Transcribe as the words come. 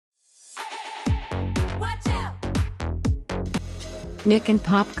Nick and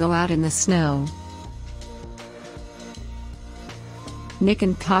Pop go out in the snow. Nick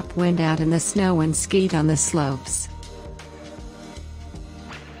and Pop went out in the snow and skied on the slopes.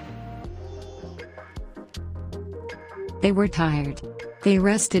 They were tired. They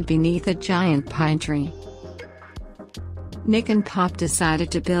rested beneath a giant pine tree. Nick and Pop decided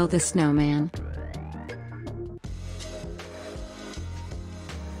to build a snowman.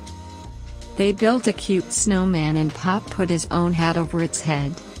 They built a cute snowman and Pop put his own hat over its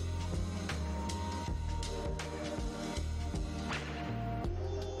head.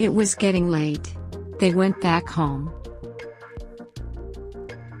 It was getting late. They went back home.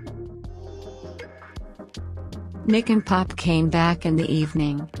 Nick and Pop came back in the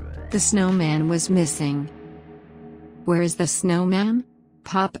evening. The snowman was missing. "Where's the snowman?"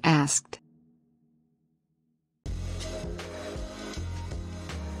 Pop asked.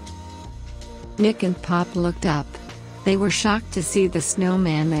 Nick and Pop looked up. They were shocked to see the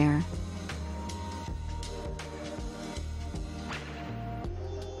snowman there.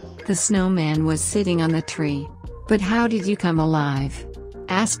 The snowman was sitting on the tree. "But how did you come alive?"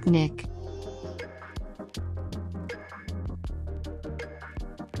 asked Nick.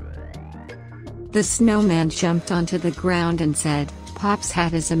 The snowman jumped onto the ground and said, "Pop's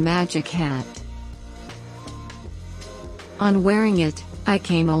hat is a magic hat. On wearing it, I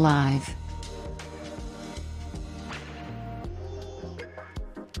came alive."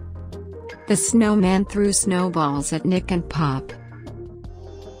 The snowman threw snowballs at Nick and Pop.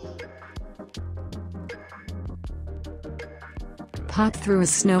 Pop threw a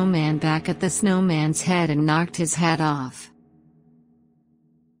snowman back at the snowman's head and knocked his hat off.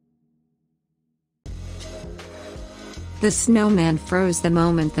 The snowman froze the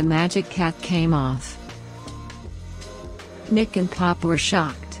moment the magic hat came off. Nick and Pop were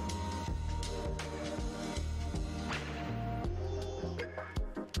shocked.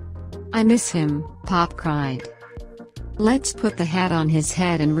 "I miss him," Pop cried. "Let's put the hat on his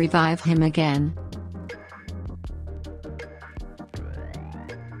head and revive him again."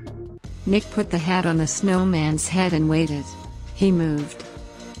 Nick put the hat on the snowman's head and waited. He moved.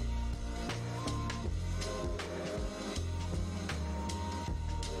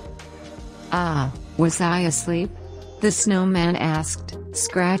 "Ah, was I asleep?" the snowman asked,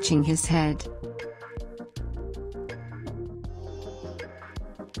 scratching his head.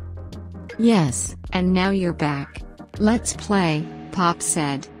 "Yes, and now you're back. Let's play," Pop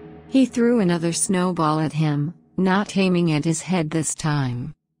said. He threw another snowball at him, not aiming at his head this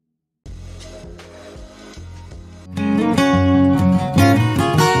time.